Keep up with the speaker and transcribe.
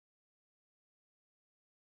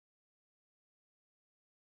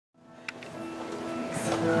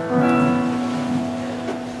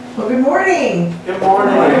Good morning. Good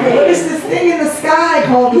morning. What is this thing in the sky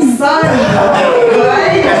called the sun?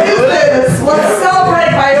 Right? What is this? Let's celebrate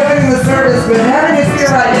by opening the service with heaven is here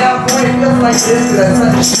right now. Boy, it feels like this with that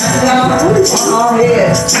sun shining down on our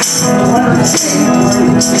heads. Wonderful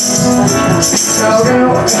thing. So we're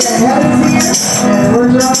going to, again, heaven's here, and we're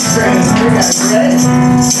drum strings. Here we go. Ready?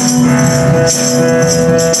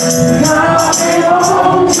 Coming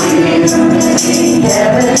home to unity,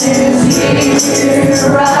 heaven is here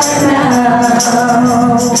right now.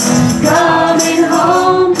 Coming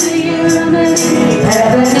home to unity,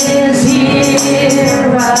 heaven is here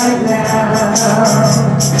right now.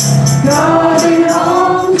 Coming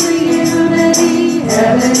home to unity,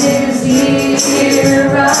 heaven is here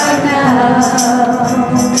right now.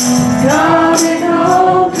 Coming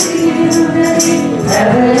home to unity,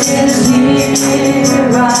 heaven is here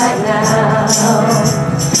right now.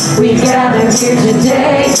 We gather here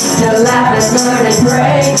today to laugh and learn and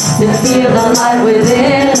pray, to feel the light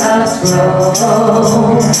within us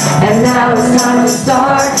grow. And now it's time to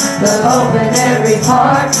start, to open every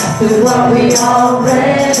part to what we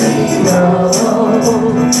already know.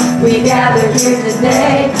 We gather here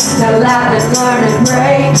today to laugh and learn and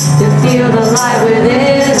pray, to feel the light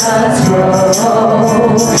within us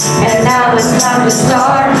grow. And now it's time to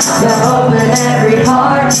start, to open every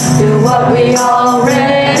part to what we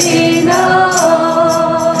already know.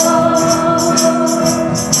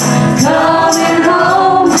 Coming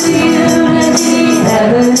home to unity,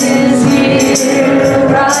 heaven is here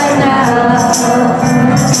right now.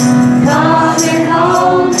 Coming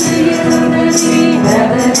home to unity,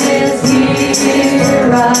 heaven is here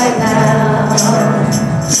right now.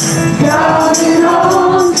 Coming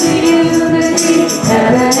home to unity,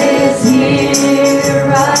 heaven is here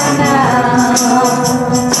right now.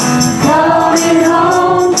 Coming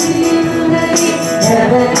home to unity,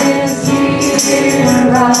 heaven is here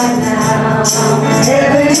right now.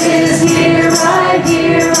 Heaven is here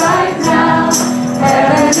right now.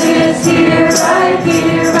 Heaven is here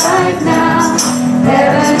right now.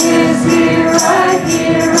 Heaven is here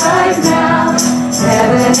right now.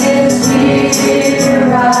 Heaven is here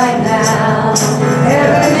right now.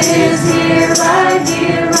 Heaven is here right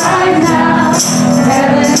now.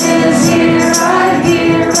 Heaven is here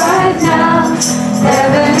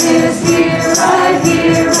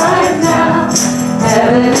right now.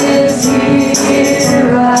 Heaven is here right now. Heaven is here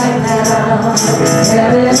right now.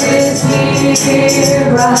 Heaven is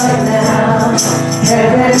here right now.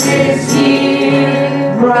 Heaven is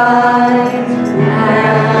here right now.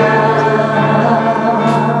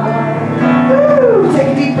 Woo! Take a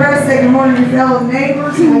deep breath. Say good morning to your fellow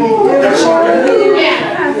neighbors. How you doing?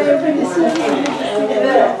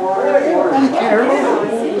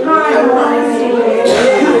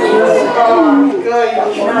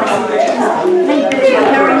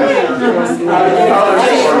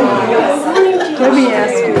 Let me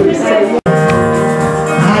ask you to say. I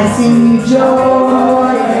see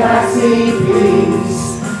joy and I see peace.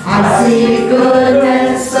 I see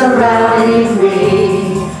goodness surrounding me.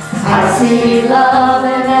 I see love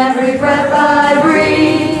in every breath I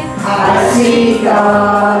breathe. I see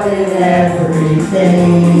God in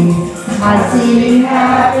everything. I see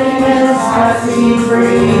happiness, I see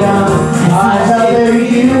freedom. I see the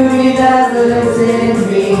beauty that lives in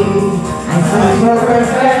me. I see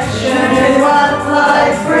perfection in what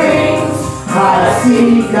life brings. I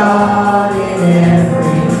see God in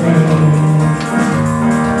everything.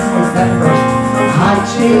 I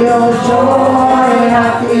feel joy,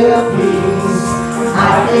 I feel peace. I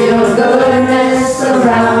feel goodness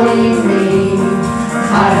surrounding me.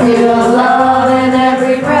 I feel love in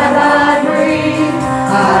every breath I breathe.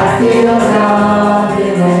 I feel God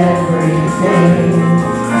in everything.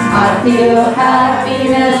 I feel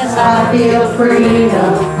happiness, I feel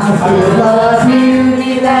freedom. I feel the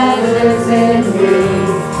beauty that lives in me.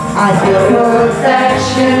 I feel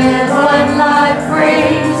perfection in what life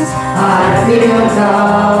brings. I feel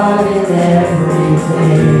God in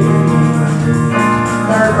everything.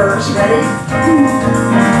 Third verse, ready?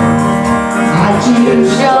 I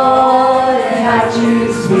choose joy, I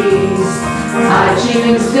choose peace. I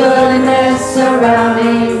choose goodness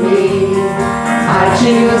surrounding me. I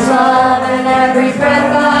choose love in every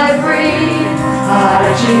breath I breathe.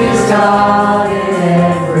 I choose God in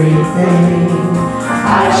everything.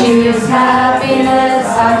 I choose happiness,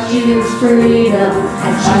 I choose freedom.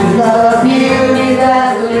 I choose the beauty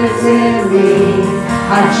that lives in me.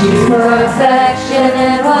 I choose perfection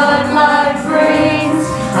in what life brings.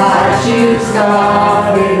 I choose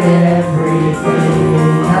God in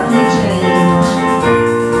everything. Have you changed?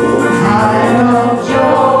 I know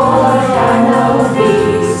joy, I know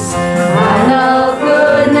peace. I know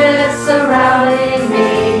goodness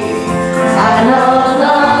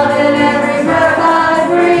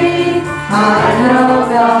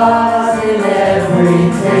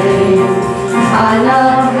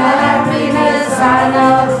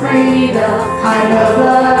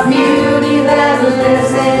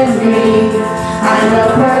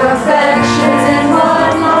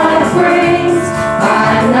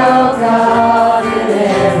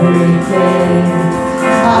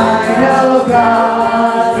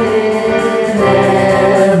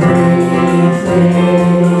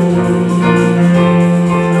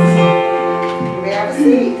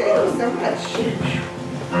see. Thank you so much.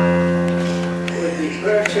 Would the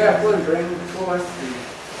prayer chaplain bring forth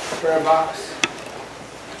the prayer box?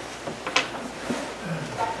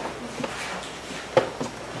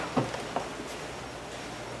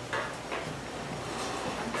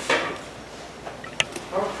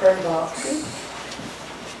 Our prayer box is,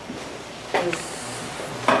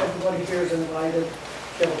 everybody here is invited.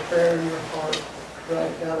 If you have a prayer in your heart,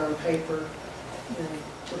 write it down on paper and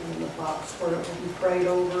put it in the box where it will be prayed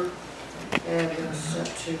over, and it's sent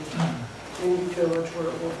to Community Village where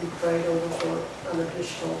it will be prayed over for an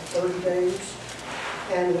additional 30 days.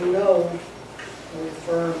 And we know, we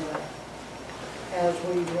affirm that as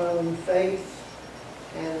we dwell in faith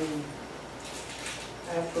and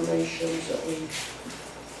affirmations that we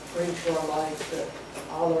bring to our life, that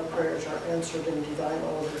all our prayers are answered in divine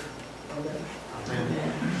order. Amen.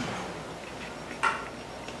 Amen.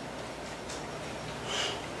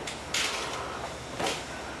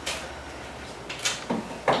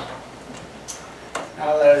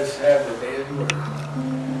 Now let us have the daily word.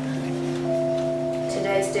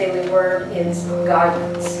 Today's daily word is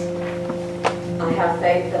guidance. I have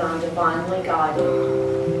faith that I'm divinely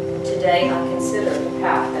guided. Today I consider the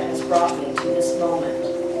path that has brought me to this moment.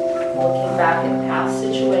 Looking back at past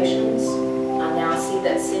situations, I now see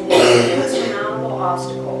that seemingly insurmountable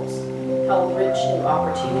obstacles held rich new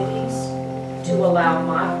opportunities to allow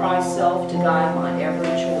my Christ self to guide my every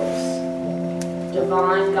choice.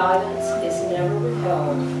 Divine guidance is never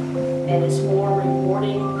withheld and is more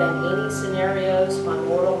rewarding than any scenarios my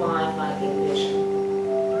mortal mind might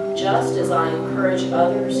envision. Just as I encourage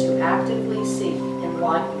others to actively seek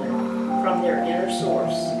enlightenment from their inner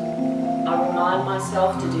source, I remind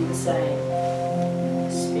myself to do the same.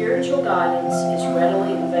 Spiritual guidance is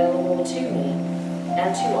readily available to me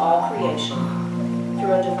and to all creation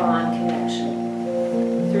through a divine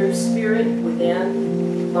connection. Through spirit within,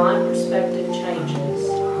 my perspective changes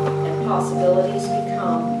and possibilities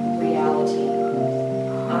become reality.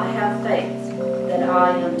 I have faith that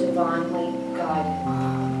I am divinely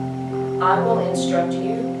guided. I will instruct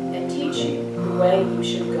you and teach you the way you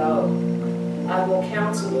should go. I will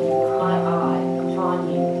counsel you with my eye upon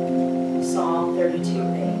you. Psalm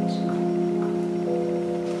 32:8.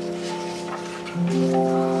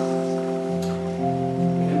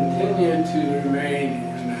 Continue to remain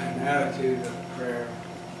in an attitude of prayer.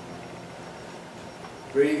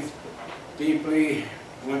 Breathe deeply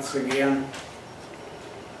once again,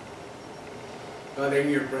 letting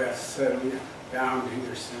your breath settle down to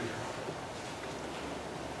your center.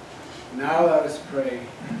 Now let us pray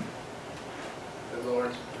the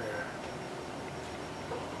Lord's Prayer.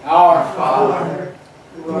 Our Father,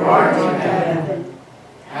 who art in heaven,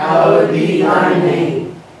 hallowed be thy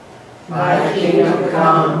name. Thy kingdom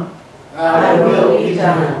come, thy will be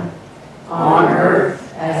done, on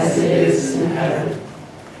earth as it is in heaven.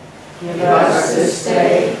 Give us this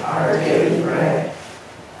day our daily bread,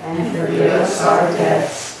 and forgive us our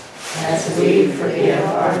debts, as we forgive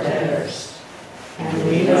our debtors. And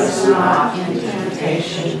lead us not into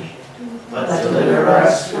temptation, but deliver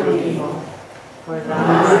us from evil. For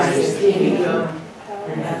thine is the kingdom,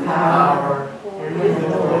 and the power, and the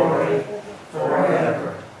glory,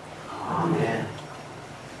 forever. Amen.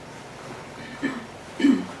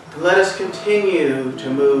 Let us continue to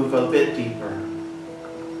move a bit deeper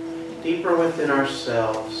within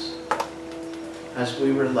ourselves as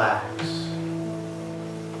we relax.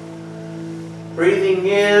 Breathing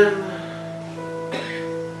in,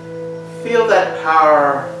 feel that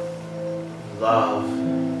power of love.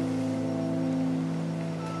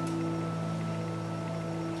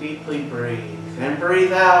 Deeply breathe and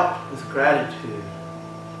breathe out with gratitude.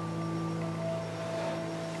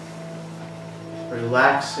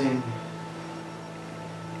 Relaxing,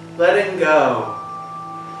 letting go.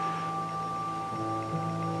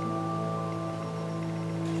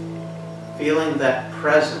 Feeling that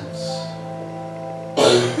presence.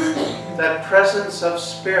 That presence of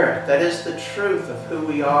spirit that is the truth of who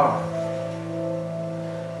we are.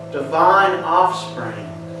 Divine offspring.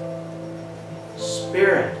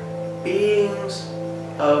 Spirit. Beings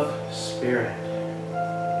of spirit.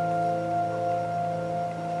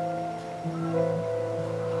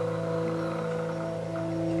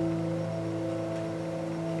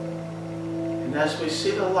 And as we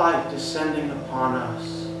see the light descending upon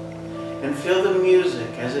us and feel the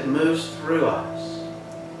music as it moves through us,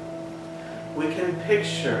 we can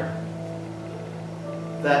picture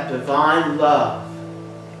that divine love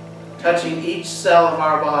touching each cell of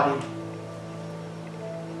our body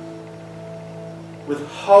with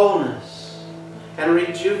wholeness and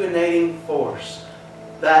rejuvenating force.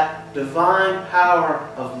 That divine power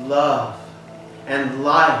of love and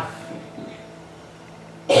life.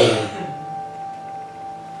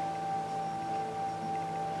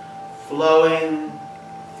 Flowing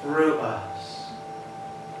through us,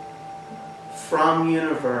 from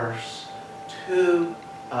universe to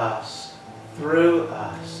us, through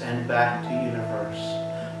us, and back to universe,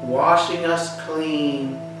 washing us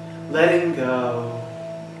clean, letting go,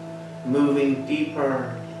 moving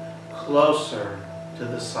deeper, closer to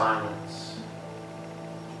the silence,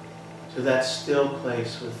 to that still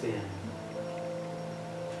place within.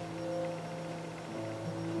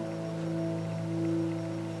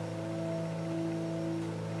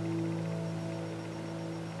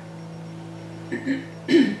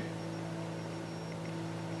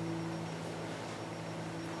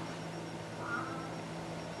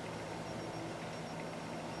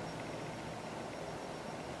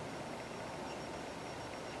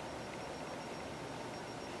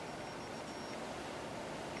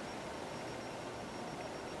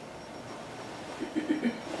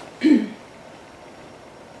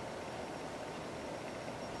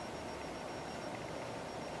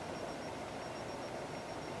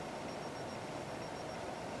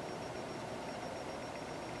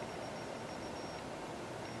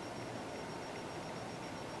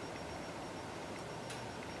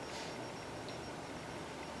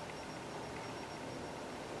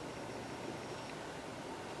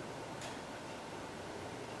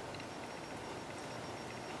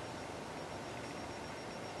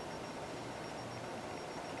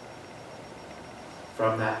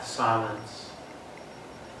 From that silence,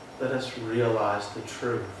 let us realize the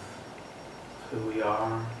truth of who we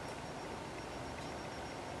are.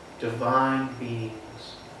 Divine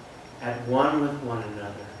beings, at one with one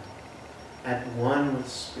another, at one with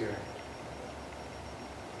Spirit.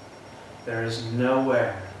 There is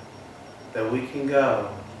nowhere that we can go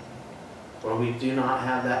where we do not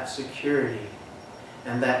have that security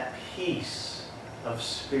and that peace of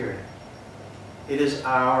Spirit. It is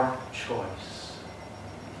our choice.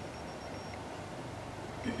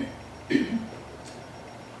 And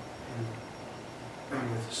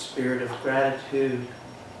with a spirit of gratitude,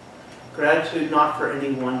 gratitude not for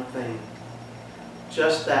any one thing,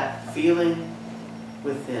 just that feeling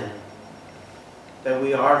within that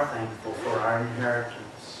we are thankful for our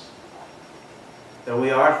inheritance, that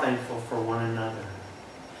we are thankful for one another,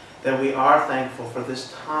 that we are thankful for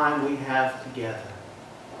this time we have together.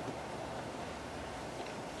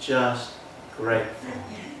 Just grateful.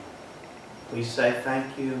 We say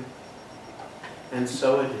thank you, and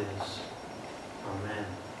so it is. Amen.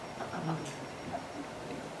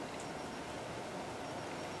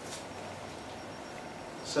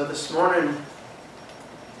 So this morning,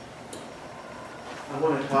 I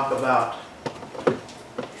want to talk about,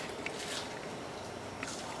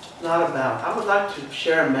 I would like to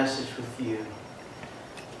share a message with you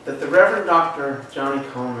that the Reverend Dr. Johnnie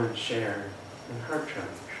Coleman shared in her church.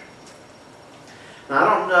 Now,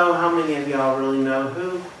 I don't know how many of y'all really know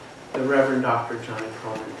who the Reverend Dr. Johnnie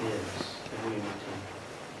Coleman is in Unity.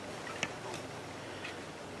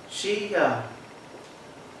 She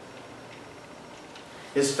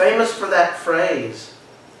is famous for that phrase,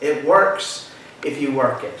 "It works if you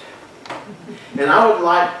work it." And I would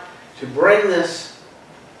like to bring this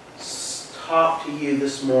talk to you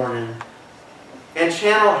this morning and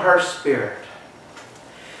channel her spirit.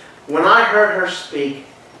 When I heard her speak,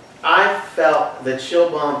 I felt the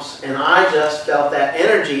chill bumps, and I just felt that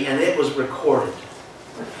energy, and it was recorded.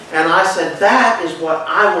 And I said, that is what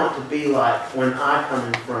I want to be like when I come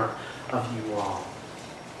in front of you all.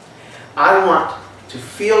 I want to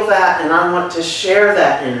feel that, and I want to share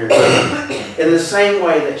that energy in the same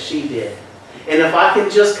way that she did. And if I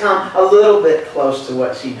can just come a little bit close to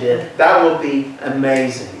what she did, that will be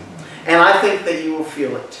amazing. And I think that you will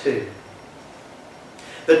feel it too.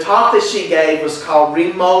 The talk that she gave was called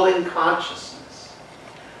Remolding Consciousness.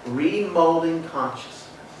 Remolding Consciousness.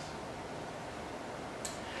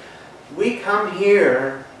 We come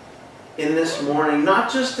here in this morning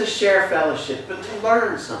not just to share fellowship, but to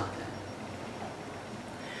learn something.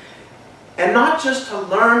 And not just to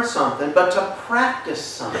learn something, but to practice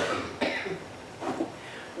something.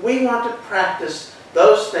 We want to practice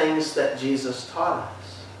those things that Jesus taught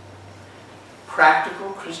us. Practical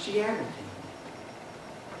Christianity.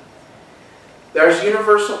 There's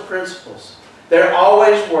universal principles. They're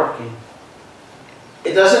always working.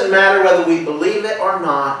 It doesn't matter whether we believe it or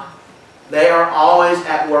not. They are always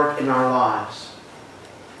at work in our lives.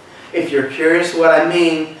 If you're curious what I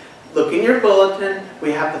mean, look in your bulletin.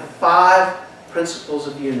 We have the 5 principles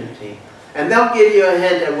of unity. And they'll give you a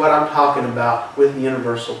hint at what I'm talking about with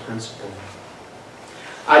universal principles.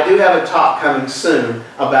 I do have a talk coming soon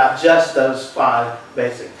about just those 5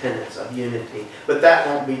 basic tenets of unity, but that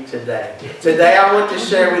won't be today. Today I want to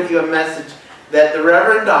share with you a message that the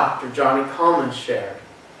Reverend Dr. Johnnie Coleman shared.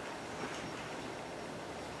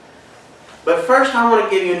 But first I want to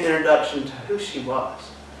give you an introduction to who she was,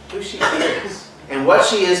 who she is, and what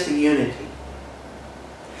she is to unity.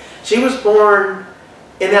 She was born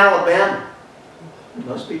in Alabama.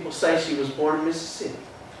 Most people say she was born in Mississippi,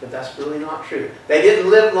 but that's really not true. They didn't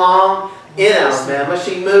live long in Alabama.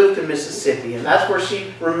 She moved to Mississippi, and that's where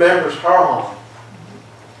she remembers her home.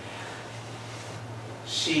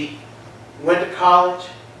 She went to college,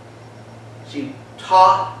 she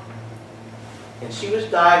taught, and she was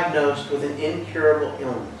diagnosed with an incurable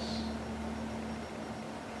illness.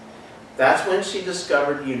 That's when she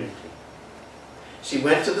discovered unity. She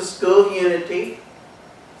went to the School of Unity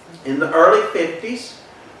in the early 50s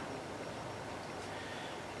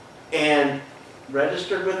and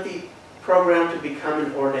registered with the program to become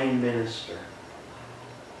an ordained minister.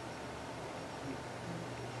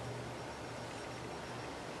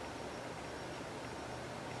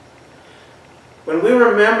 When we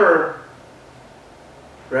remember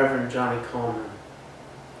Reverend Johnnie Coleman,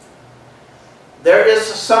 there is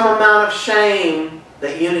some amount of shame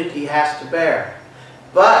that unity has to bear.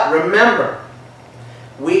 But remember,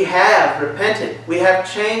 we have repented. We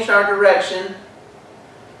have changed our direction.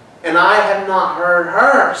 And I have not heard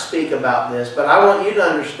her speak about this, but I want you to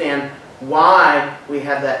understand why we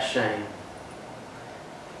have that shame.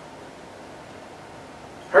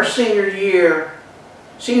 Her senior year,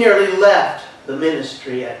 she nearly left the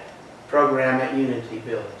ministry program at Unity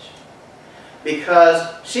Village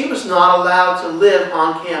because she was not allowed to live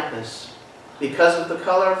on campus because of the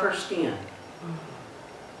color of her skin.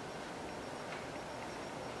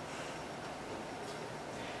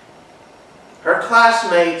 Her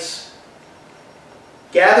classmates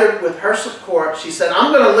gathered with her support. She said,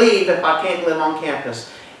 I'm going to leave if I can't live on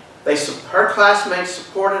campus. Her classmates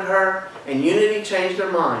supported her, and Unity changed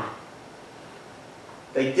their mind.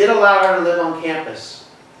 They did allow her to live on campus.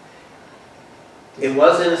 It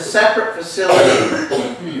was in a separate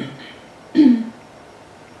facility.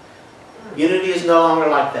 Unity is no longer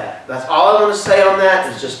like that. That's all I want to say on that,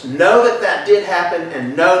 is just know that that did happen,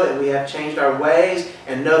 and know that we have changed our ways,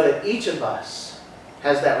 and know that each of us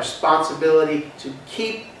has that responsibility to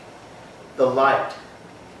keep the light.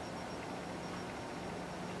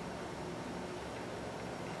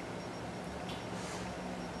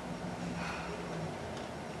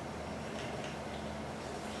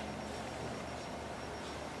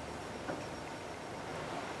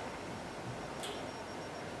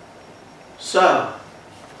 So,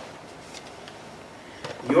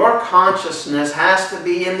 your consciousness has to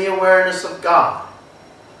be in the awareness of God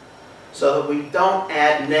so that we don't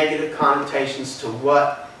add negative connotations to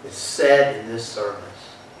what is said in this service.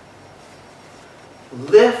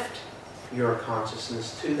 Lift your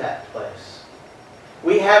consciousness to that place.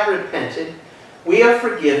 We have repented. We are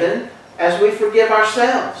forgiven as we forgive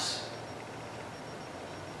ourselves.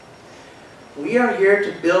 We are here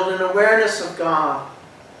to build an awareness of God.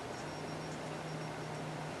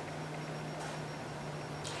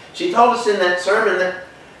 She told us in that sermon that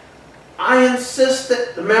I insist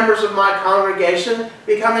that the members of my congregation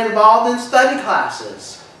become involved in study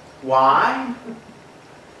classes. Why?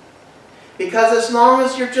 Because as long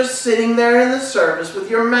as you're just sitting there in the service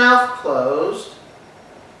with your mouth closed,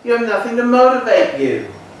 you have nothing to motivate you.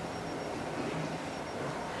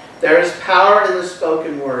 There is power in the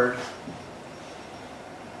spoken word.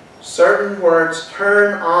 Certain words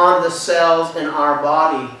turn on the cells in our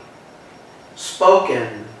body.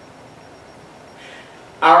 Spoken.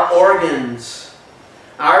 Our organs,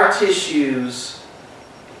 our tissues,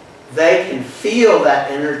 they can feel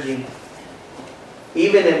that energy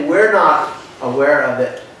even if we're not aware of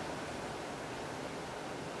it.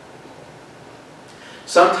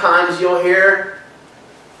 Sometimes you'll hear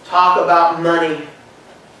talk about money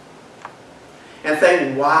and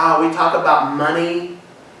think, wow, we talk about money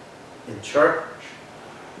in church.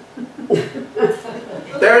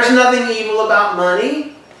 There is nothing evil about money.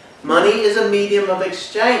 Money is a medium of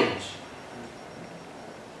exchange.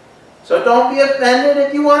 So don't be offended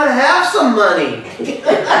if you want to have some money. Amen.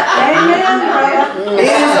 It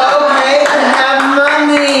is okay to have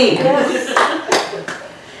money.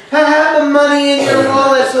 To have the money in your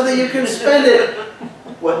wallet so that you can spend it.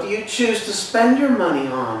 What do you choose to spend your money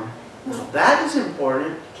on? Well, that is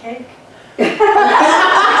important. Cake. If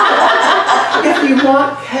you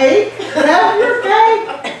want cake, have your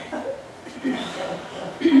cake.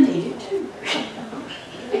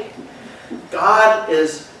 God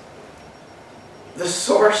is the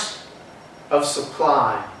source of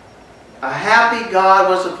supply. A happy God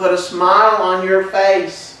wants to put a smile on your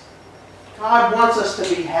face. God wants us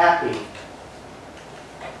to be happy.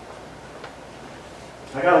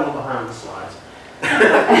 I got a little behind the slides.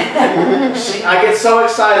 I get so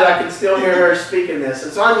excited I can still hear her speaking this.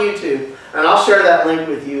 It's on YouTube, and I'll share that link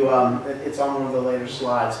with you. It's on one of the later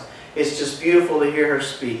slides. It's just beautiful to hear her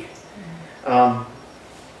speak.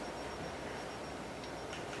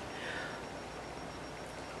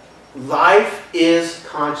 Life is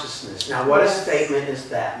consciousness. Now, what a statement is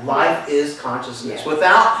that? Life is consciousness. Yes.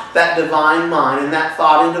 Without that divine mind and that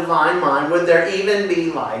thought in divine mind, would there even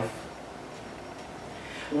be life?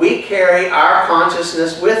 We carry our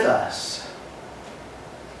consciousness with us.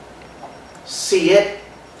 See it.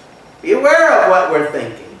 Be aware of what we're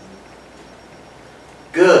thinking.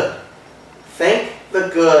 Good. Think the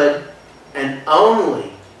good and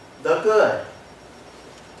only the good.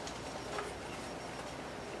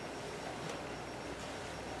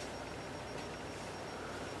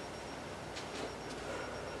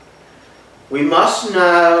 We must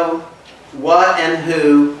know what and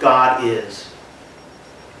who God is.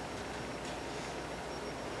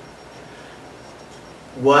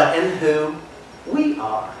 What and who we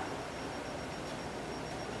are.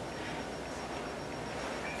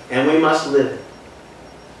 And we must live it.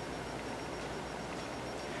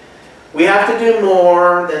 We have to do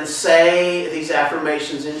more than say these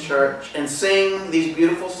affirmations in church and sing these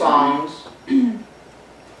beautiful songs.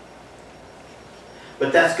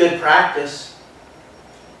 But that's good practice.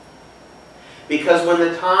 Because when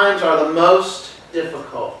the times are the most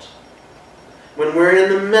difficult, when we're in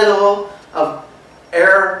the middle of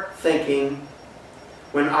error thinking,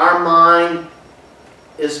 when our mind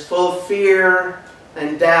is full of fear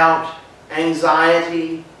and doubt,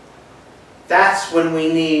 anxiety, that's when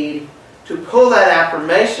we need to pull that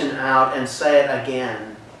affirmation out and say it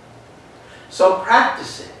again. So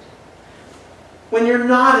practice it. When you're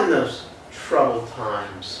not in those troubled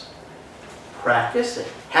times, practice it.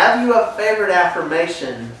 Have you a favorite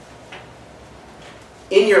affirmation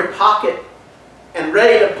in your pocket and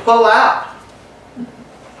ready to pull out?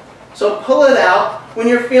 So pull it out when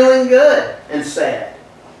you're feeling good and say it.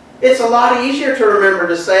 It's a lot easier to remember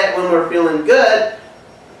to say it when we're feeling good,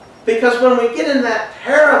 because when we get in that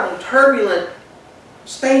terrible, turbulent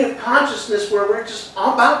state of consciousness where we're just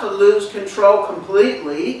about to lose control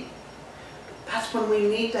completely, that's when we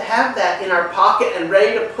need to have that in our pocket and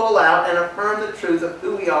ready to pull out and affirm the truth of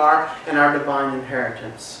who we are and our divine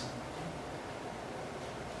inheritance.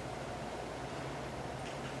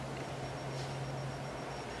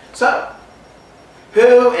 So,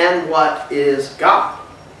 who and what is God?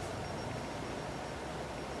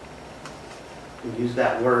 We use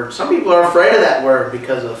that word. Some people are afraid of that word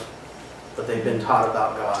because of what they've been taught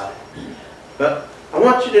about God. But I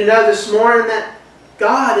want you to know this morning that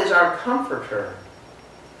God is our comforter,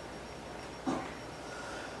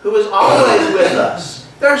 who is always with us.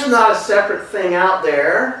 There's not a separate thing out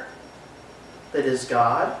there that is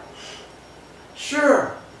God.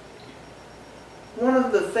 Sure, one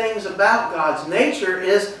of the things about God's nature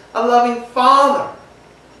is a loving Father.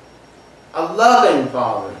 A loving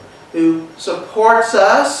Father who supports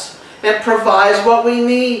us and provides what we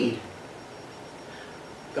need.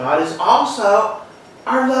 God is also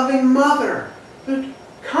our loving Mother who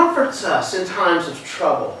comforts us in times of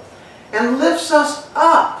trouble and lifts us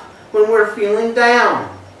up when we're feeling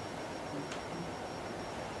down.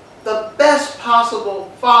 The best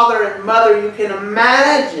possible father and mother you can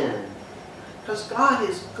imagine, because God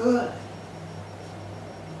is good.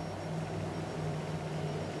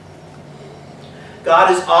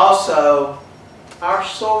 God is also our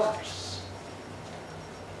source,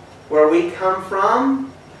 where we come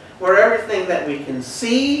from, where everything that we can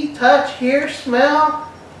see, touch, hear, smell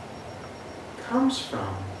comes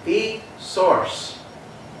from. The source.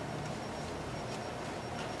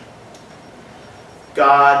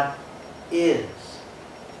 God is.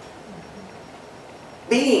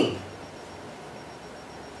 Being.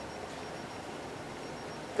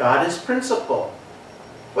 God is principle.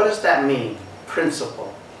 What does that mean?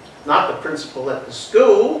 Principal. Not the principal at the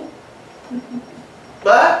school,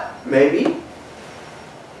 but maybe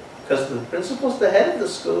because the principal's the head of the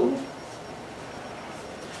school.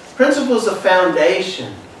 Principle is the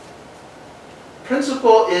foundation.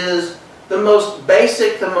 Principle is the most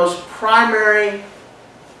basic, the most primary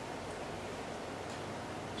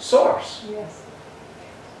source. Yes.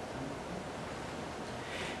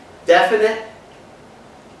 Definite,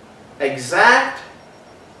 exact,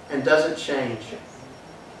 and doesn't change.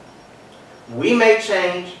 We may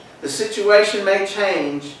change, the situation may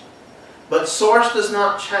change, but source does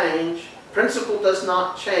not change, principle does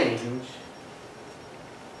not change.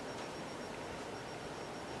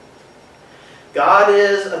 God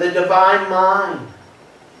is the divine mind,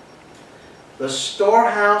 the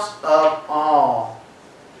storehouse of all.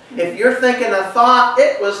 If you're thinking a thought,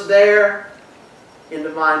 it was there in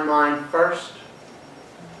divine mind first.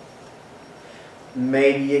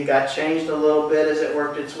 Maybe it got changed a little bit as it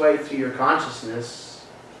worked its way through your consciousness,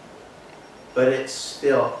 but it's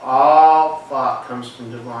still, all thought comes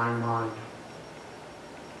from divine mind.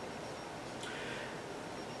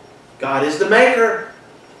 God is the maker.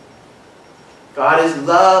 God is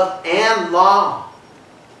love and law.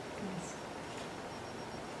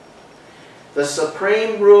 The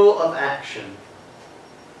supreme rule of action.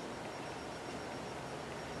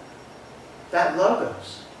 That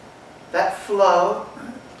logos, that flow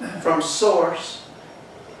from source,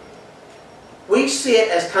 we see it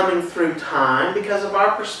as coming through time because of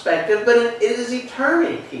our perspective, but it is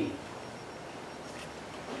eternity.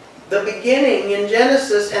 The beginning in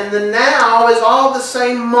Genesis and the now is all the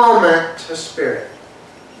same moment to spirit.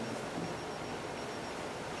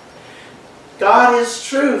 God is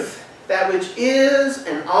truth, that which is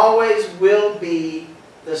and always will be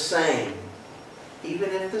the same, even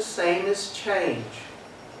if the same is change.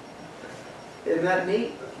 Isn't that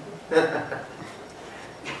neat?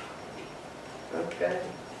 Okay.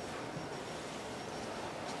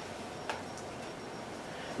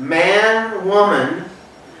 Man, woman,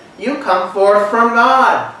 you come forth from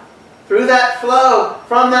God through that flow,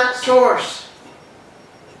 from that source.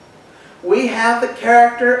 We have the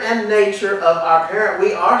character and nature of our parent.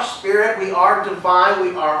 We are spirit, we are divine,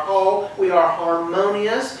 we are whole, we are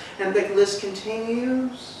harmonious, and the list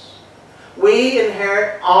continues. We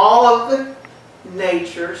inherit all of the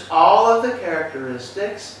natures, all of the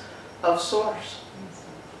characteristics of source.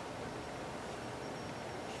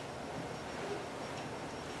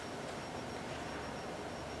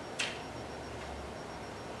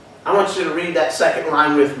 I want you to read that second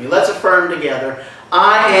line with me. Let's affirm together.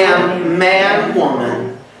 I am man,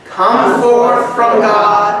 woman, come forth from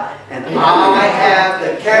God, and I have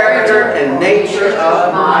the character and nature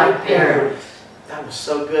of my parents. That was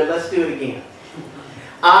so good. Let's do it again.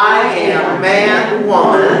 I am man,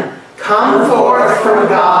 woman, come forth from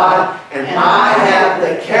God, and I have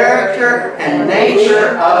the character and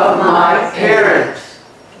nature of my parents.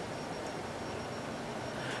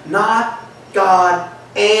 Not God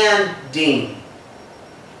and Dean.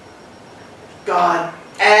 God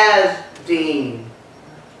as Dean.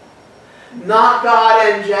 Not God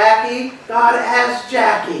and Jackie, God as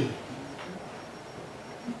Jackie.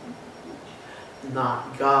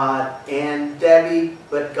 Not God and Debbie,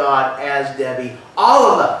 but God as Debbie.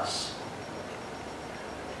 All of us.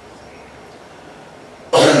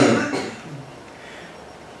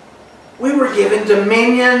 We were given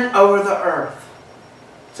dominion over the earth.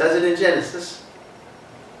 It says it in Genesis.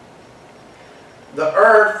 The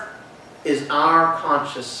earth is our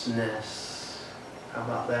consciousness. How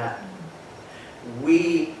about that?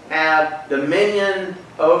 We have dominion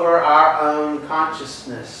over our own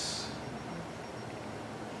consciousness.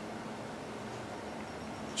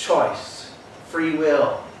 Choice, free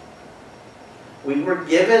will. We were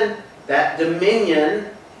given that dominion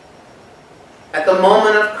at the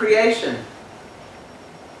moment of creation.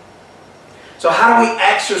 So how do we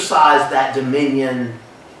exercise that dominion?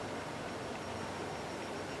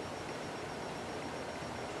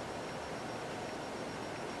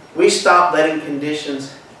 We stop letting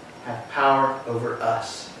conditions have power over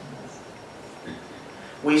us.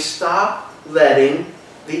 We stop letting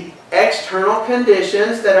the external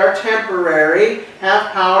conditions that are temporary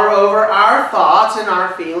have power over our thoughts and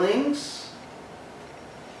our feelings.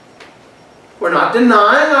 We're not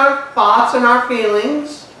denying our thoughts and our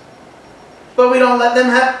feelings, but we don't let them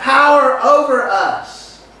have power over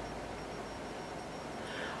us.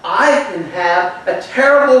 I can have a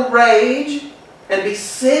terrible rage and be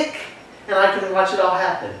sick, and I can watch it all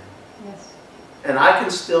happen. Yes. And I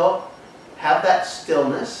can still have that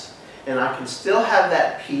stillness, and I can still have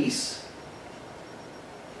that peace,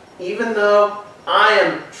 even though I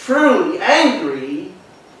am truly angry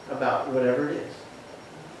about whatever it is.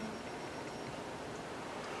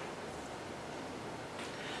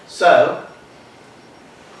 So,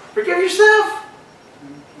 forgive yourself.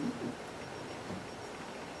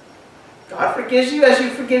 God forgives you as you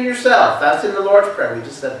forgive yourself. That's in the Lord's Prayer. We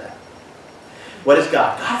just said that. What is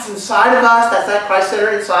God? God's inside of us. That's that Christ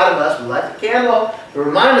Center inside of us. We light the candle to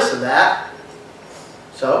remind us of that.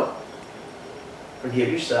 So, forgive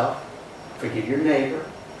yourself. Forgive your neighbor.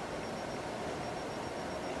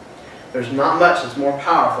 There's not much that's more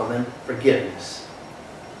powerful than forgiveness.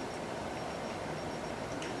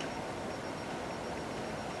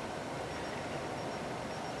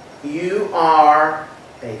 You are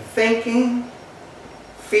a thinking,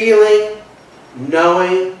 feeling,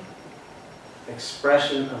 knowing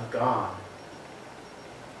expression of God.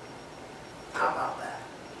 How about that?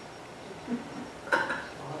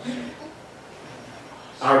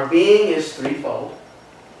 Our being is threefold.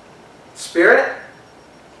 Spirit,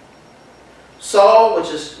 soul,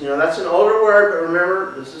 which is, that's an older word, but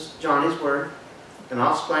remember, this is Johnny's word, and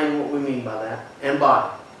I'll explain what we mean by that, and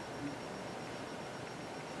body.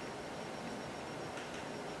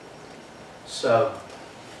 So,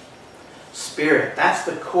 spirit, that's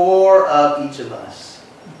the core of each of us.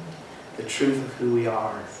 The truth of who we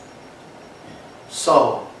are.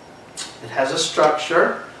 Soul, it has a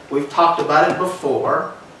structure. We've talked about it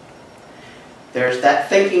before. There's that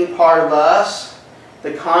thinking part of us,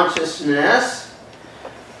 the consciousness.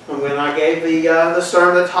 When I gave the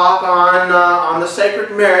sermon, the talk on the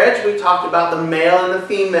sacred marriage, we talked about the male and the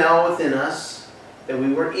female within us, that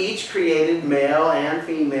we were each created male and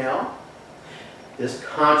female. This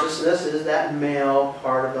consciousness is that male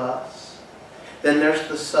part of us. Then there's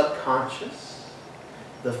the subconscious,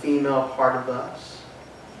 the female part of us.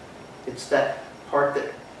 It's that part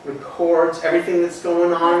that records everything that's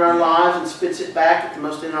going on in our lives and spits it back at the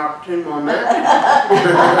most inopportune moment.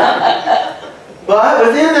 But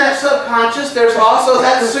within that subconscious, there's also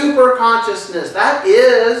that super consciousness. That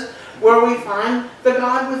is where we find the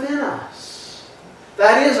God within us.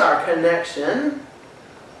 That is our connection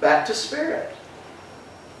back to spirit.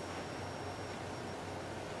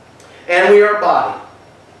 And we are body.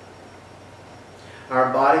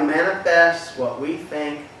 Our body manifests what we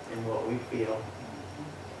think and what we feel.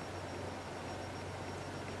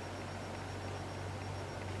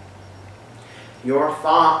 Your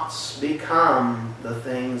thoughts become the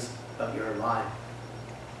things of your life.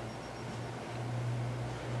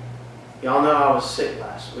 Y'all know I was sick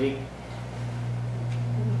last week.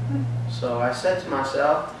 So I said to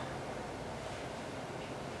myself,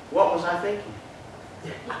 what was I thinking?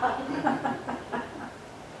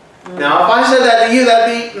 Now, if I said that to you,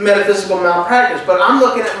 that'd be metaphysical malpractice. But I'm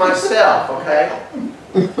looking at myself, okay?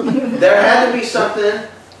 There had to be something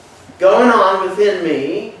going on within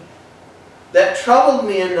me that troubled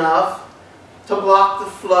me enough to block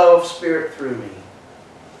the flow of spirit through me.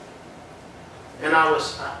 And I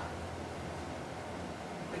was,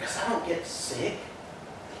 because I don't get sick.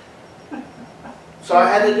 So I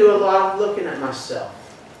had to do a lot of looking at myself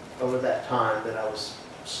over that time that I was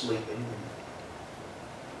sleeping and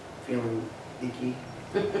feeling icky.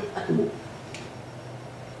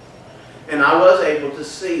 And I was able to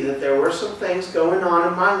see that there were some things going on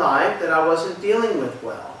in my life that I wasn't dealing with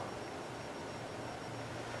well.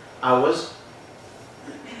 I was,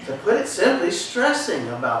 to put it simply, stressing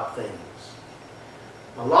about things.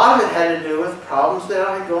 A lot of it had to do with problems that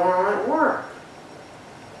I had going on at work.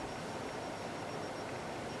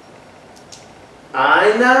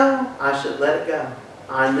 I know I should let it go.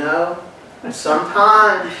 I know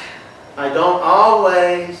sometimes I don't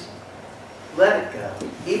always let it go.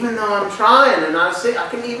 Even though I'm trying and I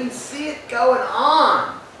can even see it going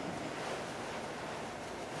on.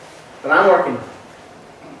 But I'm working on it.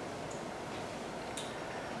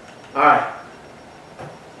 Alright.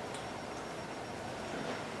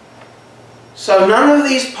 So none of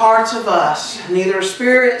these parts of us, neither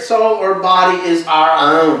spirit, soul, or body, is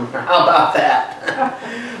our own. How about that?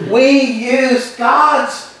 We use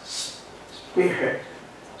God's spirit,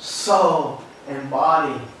 soul, and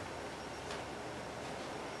body.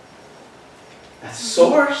 That's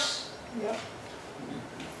source. Yep.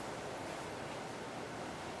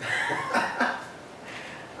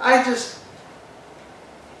 I just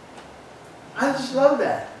love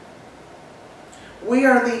that. We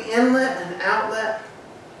are the inlet and outlet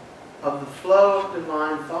of the flow of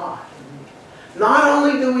divine thought. Not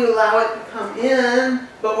only do we allow it to come in,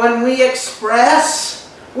 but when we express,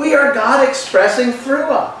 we are God expressing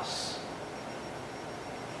through us.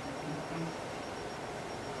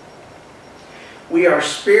 We are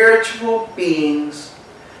spiritual beings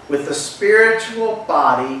with a spiritual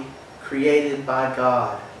body created by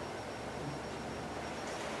God.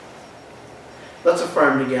 Let's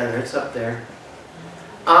affirm together. It's up there.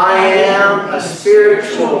 I am a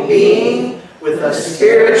spiritual being with a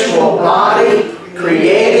spiritual body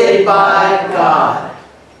created by God.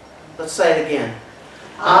 Let's say it again.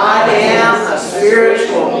 I am a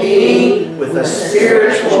spiritual being with a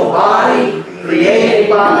spiritual body created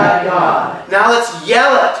by God. Now let's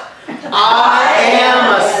yell it. I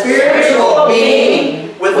am a spiritual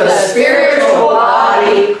being with a spiritual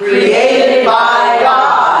body created by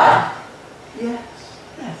God. Yes.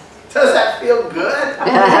 Does that feel good?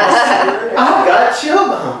 I've got chill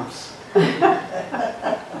bumps.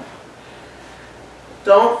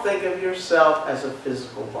 Don't think of yourself yourself as a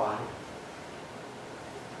physical body.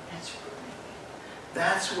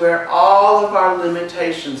 That's where all of our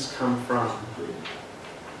limitations come from.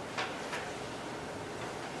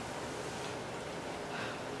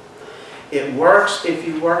 It works if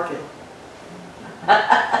you work it.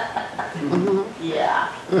 Yeah.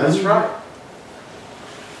 That's right.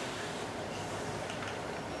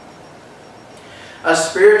 A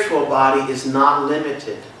spiritual body is not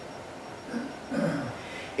limited.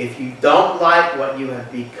 If you don't like what you have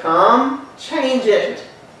become, change it.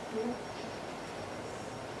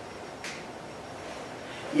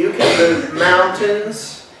 You can move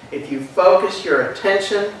mountains if you focus your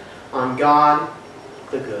attention on God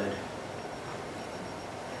the good.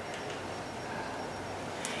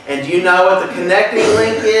 And do you know what the connecting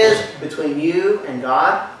link is between you and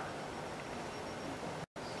God?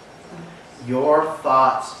 Your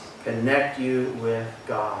thoughts connect you with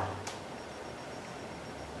God.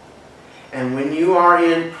 And when you are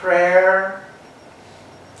in prayer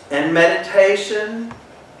and meditation,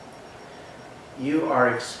 you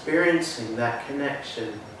are experiencing that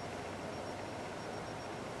connection.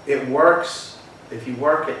 It works if you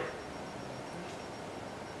work it.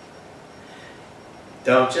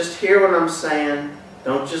 Don't just hear what I'm saying.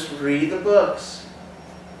 Don't just read the books.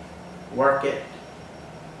 Work it.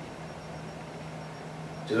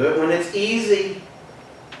 Do it when it's easy.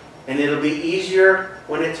 And it'll be easier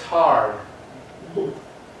when it's hard. That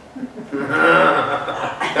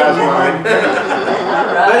was mine.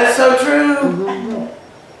 But it's so true.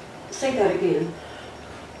 Say that again.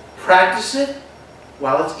 Practice it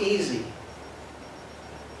while it's easy.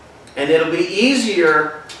 And it'll be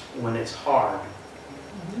easier when it's hard.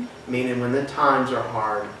 Meaning when the times are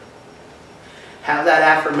hard. Have that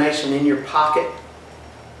affirmation in your pocket.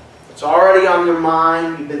 It's already on your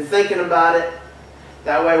mind. You've been thinking about it.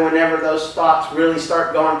 That way whenever those thoughts really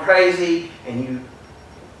start going crazy and you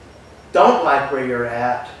don't like where you're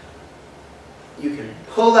at, you can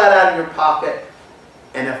pull that out of your pocket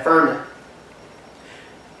and affirm it.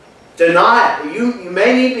 Deny it. You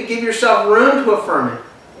may need to give yourself room to affirm it.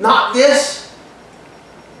 Not this.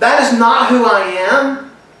 That is not who I am.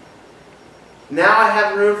 Now I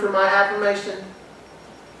have room for my affirmation.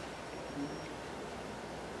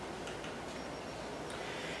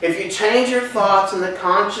 If you change your thoughts in the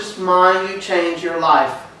conscious mind, you change your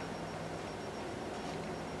life.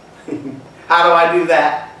 How do I do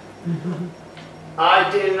that? I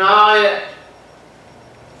deny it.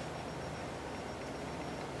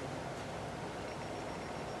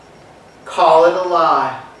 Call it a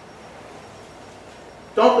lie.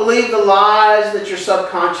 Don't believe the lies that your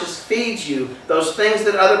subconscious feeds you. Those things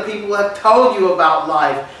that other people have told you about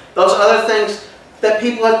life. Those other things that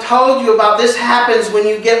people have told you about. This happens when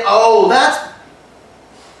you get old. That's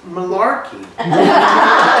malarkey.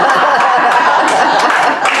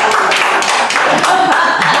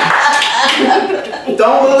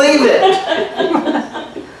 Don't believe it.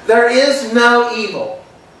 There is no evil.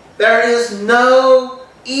 There is no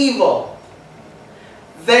evil.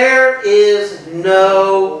 There is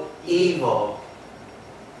no evil.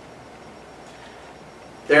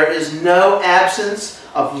 There is no absence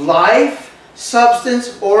of life,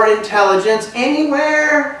 substance, or intelligence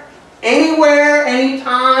anywhere,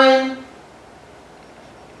 anytime.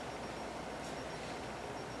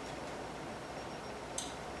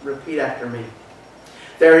 Repeat after me.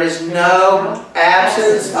 There is no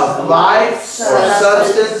absence of life or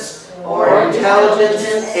substance or intelligence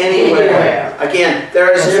anywhere. Again,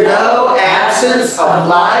 there is no absence of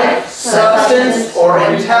life, substance, or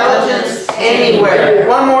intelligence anywhere.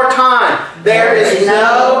 One more time. There is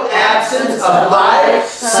no absence of life,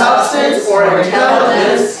 substance, or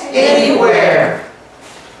intelligence anywhere.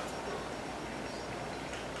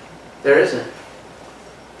 There isn't.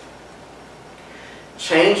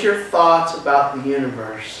 Change your thoughts about the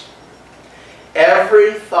universe.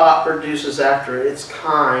 Every thought produces after its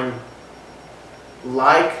kind.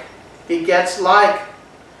 Like begets like.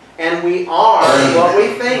 And we are what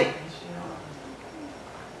we think.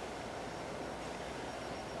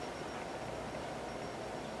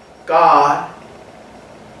 God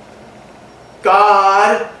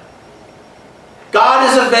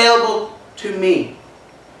is available to me.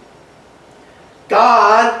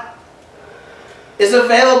 God is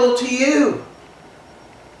available to you.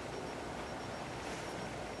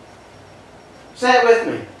 Say it with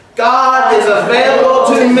me. God is available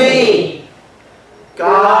to me.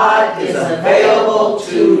 God is available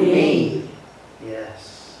to me.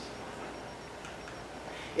 Yes.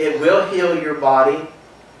 It will heal your body.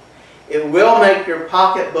 It will make your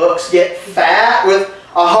pocketbooks get fat with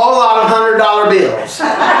a whole lot of $100 bills.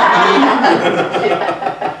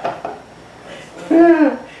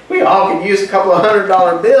 all could use a couple of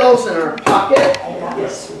 $100 bills in our pocket,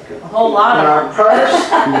 A whole lot in of our purse,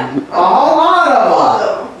 a whole lot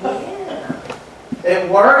of them. It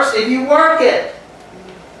works if you work it.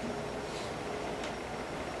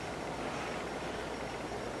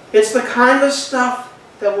 It's the kind of stuff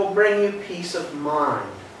that will bring you peace of mind,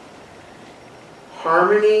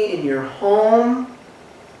 harmony in your home,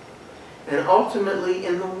 and ultimately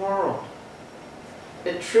in the world.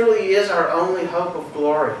 It truly is our only hope of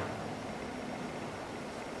glory.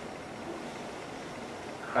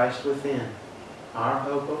 Christ within, our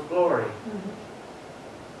hope of glory.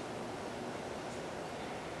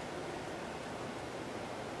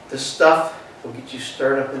 This stuff will get you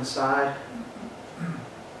stirred up inside,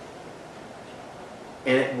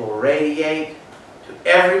 and it will radiate to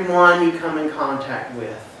everyone you come in contact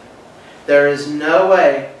with. There is no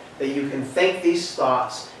way that you can think these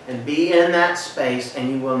thoughts and be in that space and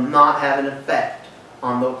you will not have an effect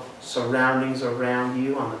on the surroundings around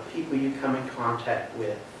you, on the people you come in contact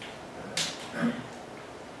with.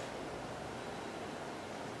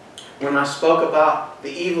 When I spoke about the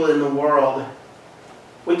evil in the world,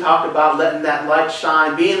 we talked about letting that light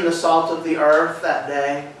shine, being the salt of the earth that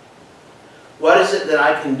day. What is it that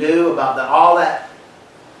I can do about all that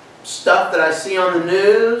stuff that I see on the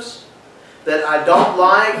news, that I don't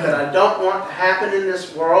like, that I don't want to happen in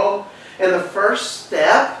this world? And the first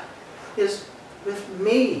step is with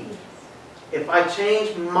me. If I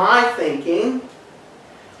change my thinking,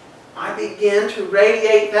 I begin to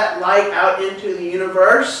radiate that light out into the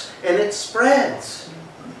universe, and it spreads.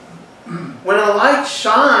 When a light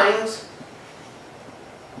shines,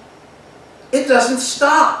 it doesn't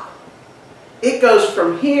stop. It goes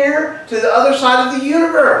from here to the other side of the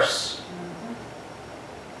universe.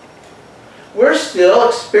 We're still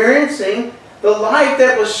experiencing the light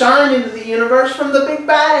that was shined into the universe from the Big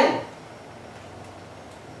Bang.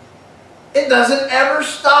 It doesn't ever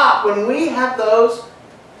stop. When we have those,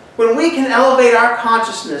 when we can elevate our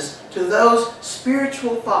consciousness to those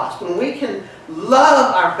spiritual thoughts, when we can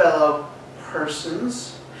love our fellow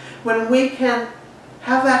persons, when we can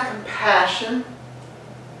have that compassion,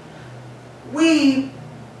 we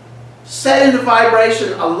set into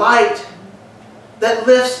vibration a light that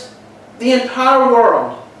lifts the entire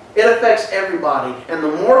world. It affects everybody. And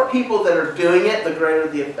the more people that are doing it, the greater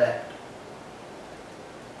the effect.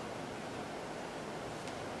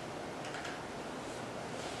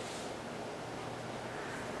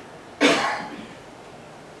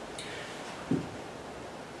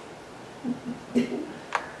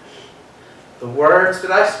 The words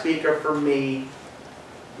that I speak are for me,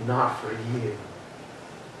 not for you.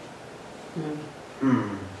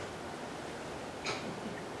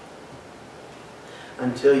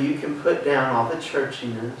 Until you can put down all the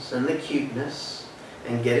churchiness and the cuteness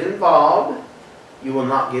and get involved, you will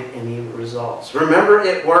not get any results. Remember,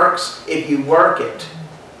 it works if you work it.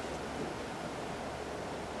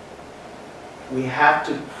 We have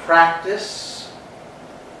to practice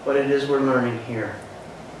what it is we're learning here.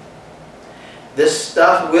 This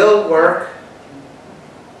stuff will work.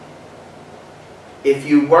 If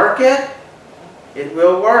you work it, it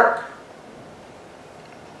will work.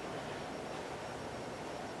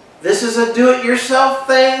 This is a do-it-yourself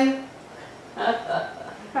thing. I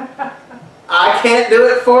can't do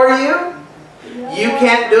it for you. You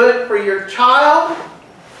can't do it for your child.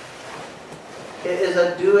 It is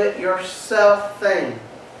a do-it-yourself thing.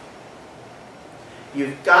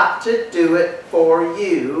 You've got to do it for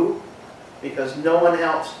you because no one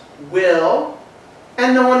else will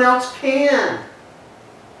and no one else can.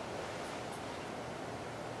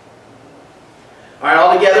 All right,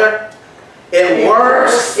 all together? It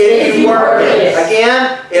works if you work it.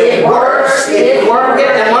 Again, it works if you work it.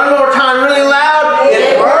 And one more time, really loud.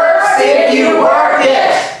 It works if you work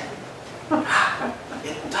it.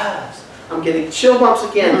 It does. I'm getting chill bumps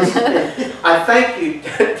again. I thank you,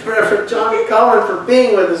 Reverend Johnnie Coleman, for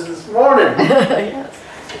being with us this morning. Yes.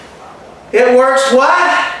 It works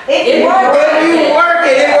what? If you work If you work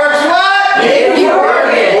it. It works what? If you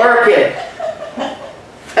work it. Work it.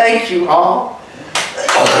 Thank you all.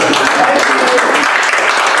 Thank you,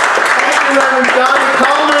 Reverend Johnnie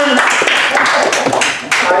Coleman.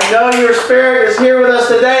 I know your spirit is here with us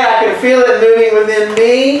today. I can feel it moving within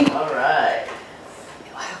me. All right.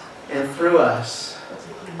 And through us.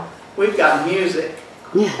 We've got music.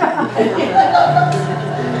 Yes,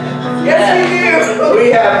 we do.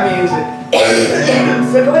 We have music.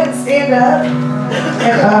 So go ahead and stand up.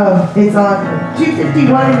 And it's on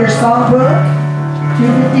 251 in your songbook.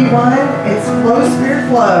 251. It's Flow Spirit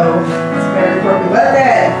Flow. It's very appropriate. Let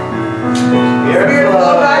that Spirit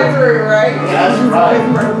flow right through, right? That's right.